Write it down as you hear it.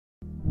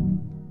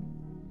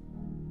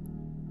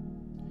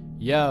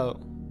Yo.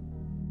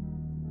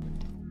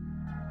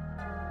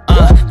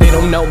 They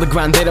don't know the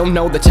grind, they don't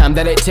know the time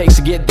that it takes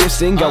to get this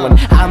thing going.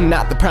 I'm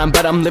not the prime,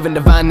 but I'm living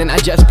divine, and I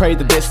just pray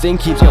that this thing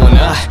keeps going.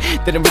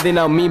 They don't really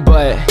know me,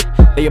 but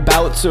they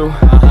about to.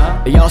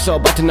 They also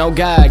about to know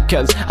God,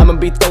 cause I'ma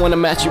be throwing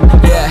them at you.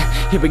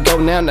 Yeah, here we go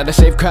now, not a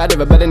safe crowd.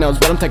 Everybody knows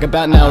what I'm talking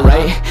about now,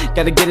 right?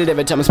 Gotta get it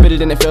every time I spit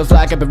it, and it feels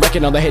like I've been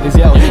wrecking all the haters,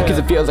 yo. Cause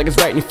it feels like it's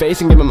right in your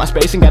face, and giving my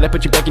space, and gotta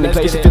put you back in your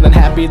place. And feeling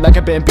happy like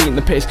I've been beating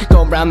the pace,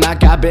 going around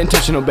like I've been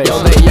touching no base.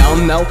 Yo, they all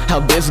know how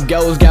this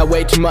goes, got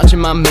way too much in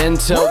my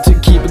mental to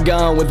keep it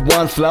going with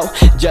one flow.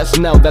 Just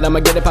know that I'ma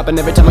get it poppin'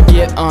 every time I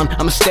get on.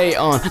 I'ma stay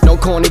on, no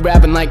corny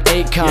rapping like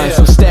Akon.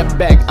 So step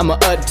back, I'ma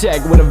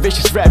attack with a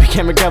vicious rap you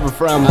can't recover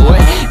from, boy.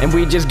 And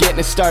we just getting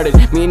it started.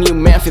 Me and you,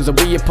 man, feels like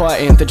we apart.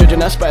 They're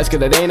judging us fast cause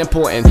that ain't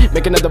important.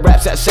 Making other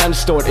raps that sound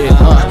distorted.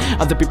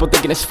 Other people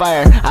thinking it's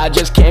fire. I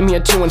just came here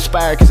to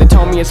inspire, cause they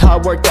told me it's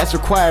hard work that's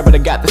required. But I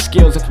got the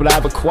skills, that's what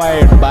I've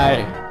acquired.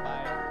 Bye.